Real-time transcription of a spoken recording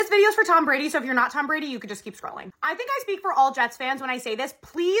This video is for Tom Brady, so if you're not Tom Brady, you could just keep scrolling. I think I speak for all Jets fans when I say this.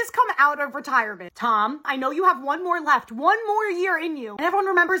 Please come out of retirement. Tom, I know you have one more left, one more year in you. And everyone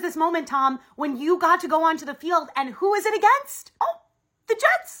remembers this moment, Tom, when you got to go onto the field, and who is it against? Oh, the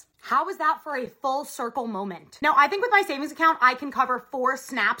Jets. How is that for a full circle moment? Now, I think with my savings account, I can cover 4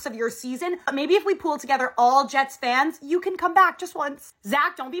 snaps of your season. But maybe if we pool together all Jets fans, you can come back just once.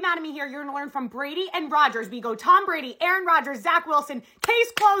 Zach, don't be mad at me here. You're going to learn from Brady and Rodgers. We go Tom Brady, Aaron Rodgers, Zach Wilson.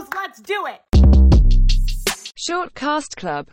 Case closed. Let's do it. Short Cast Club.